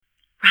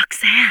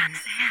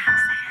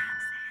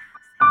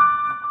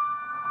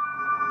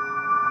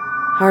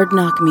Hard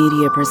Knock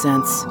Media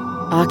presents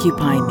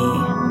Occupy Me,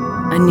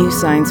 a new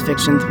science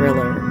fiction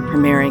thriller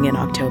premiering in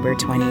October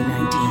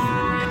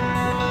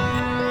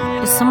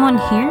 2019. Is someone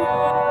here?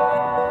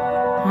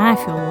 I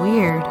feel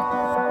weird.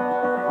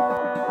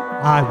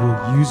 I will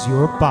use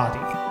your body.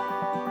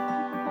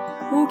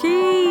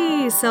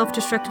 Okay,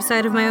 self-destructive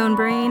side of my own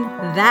brain.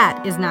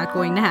 That is not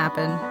going to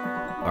happen.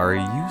 Are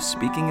you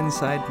speaking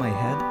inside my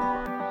head?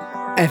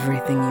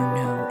 Everything you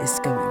know is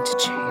going to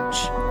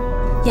change.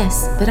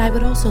 Yes, but I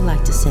would also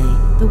like to say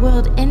the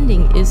world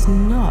ending is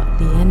not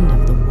the end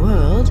of the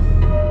world.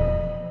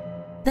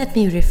 Let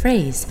me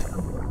rephrase.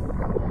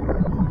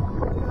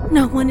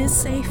 No one is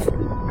safe.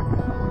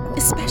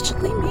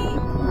 Especially me.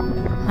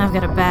 I've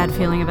got a bad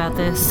feeling about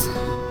this.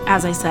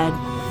 As I said,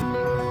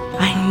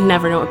 I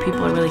never know what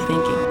people are really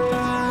thinking.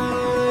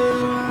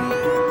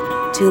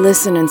 To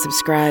listen and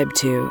subscribe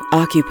to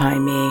Occupy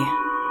Me,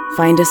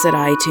 find us at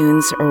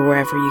iTunes or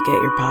wherever you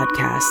get your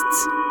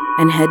podcasts,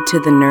 and head to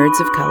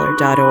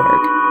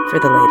thenerdsofcolor.org for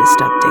the latest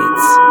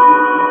updates.